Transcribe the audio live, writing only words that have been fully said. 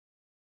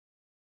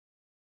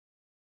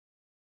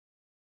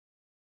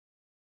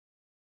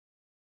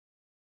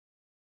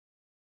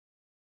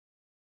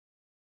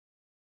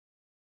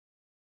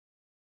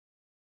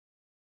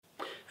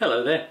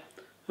Hello there,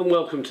 and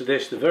welcome to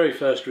this, the very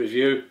first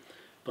review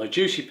by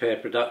Juicy Pear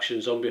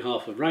Productions on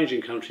behalf of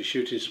Range & Country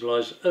Shooting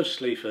Supplies of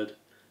Sleaford,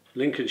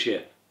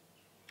 Lincolnshire.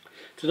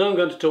 Today I'm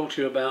going to talk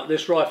to you about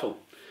this rifle,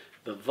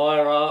 the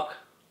Weihrauch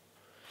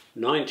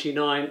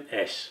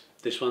 99S.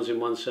 This one's in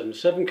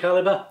 177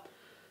 caliber,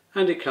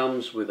 and it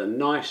comes with a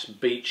nice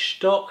beech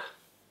stock,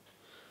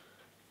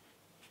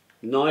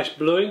 nice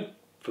bluing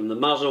from the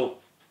muzzle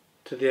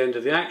to the end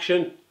of the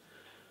action,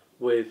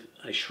 with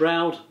a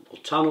shroud or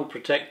tunnel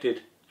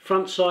protected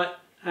front sight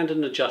and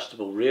an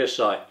adjustable rear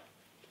sight.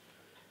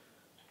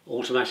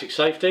 Automatic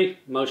safety,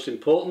 most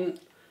important,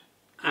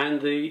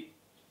 and the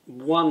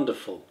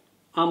wonderful,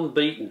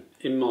 unbeaten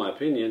in my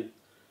opinion,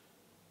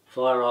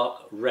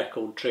 Weihrauch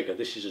record trigger.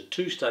 This is a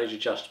two-stage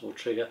adjustable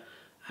trigger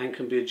and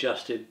can be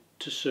adjusted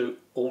to suit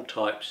all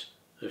types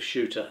of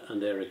shooter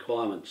and their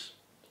requirements.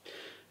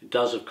 It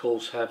does of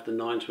course have the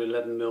 9 to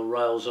 11mm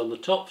rails on the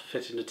top for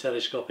fitting the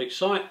telescopic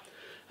sight,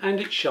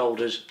 and it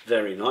shoulders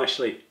very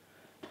nicely.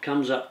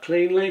 Comes up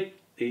cleanly,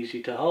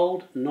 easy to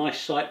hold,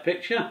 nice sight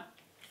picture,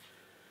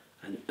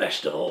 and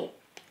best of all,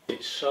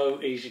 it's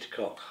so easy to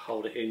cock.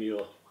 Hold it in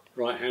your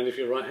right hand if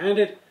you're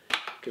right-handed,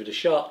 give it a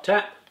sharp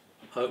tap,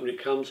 open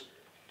it comes,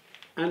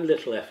 and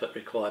little effort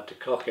required to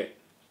cock it.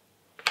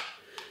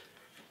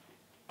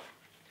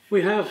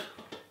 We have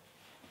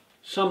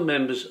some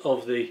members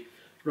of the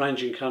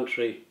Range &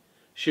 Country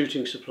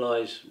Shooting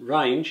Supplies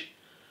range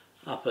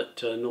up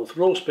at North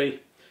Rawsby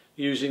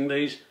using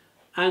these,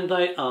 and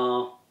they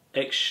are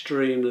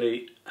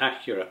extremely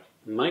accurate.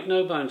 Make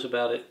no bones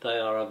about it, they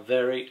are a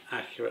very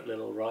accurate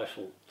little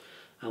rifle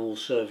and will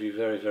serve you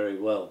very, very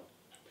well.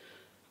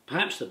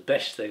 Perhaps the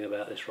best thing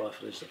about this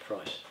rifle is the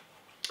price.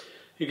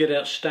 You get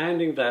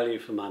outstanding value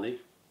for money,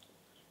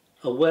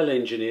 a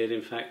well-engineered,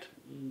 in fact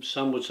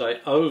some would say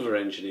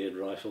over-engineered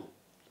rifle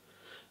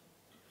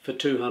for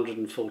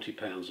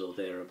 £240 or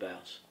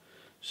thereabouts.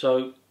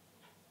 So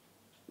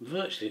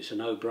virtually it's a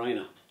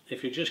no-brainer.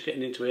 If you're just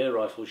getting into air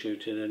rifle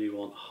shooting and you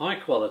want high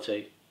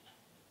quality,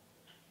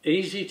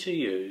 easy to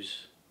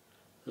use,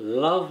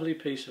 lovely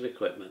piece of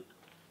equipment,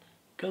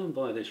 go and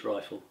buy this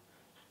rifle.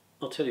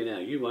 I'll tell you now,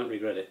 you won't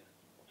regret it.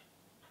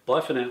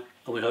 Bye for now,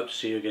 and we hope to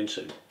see you again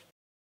soon.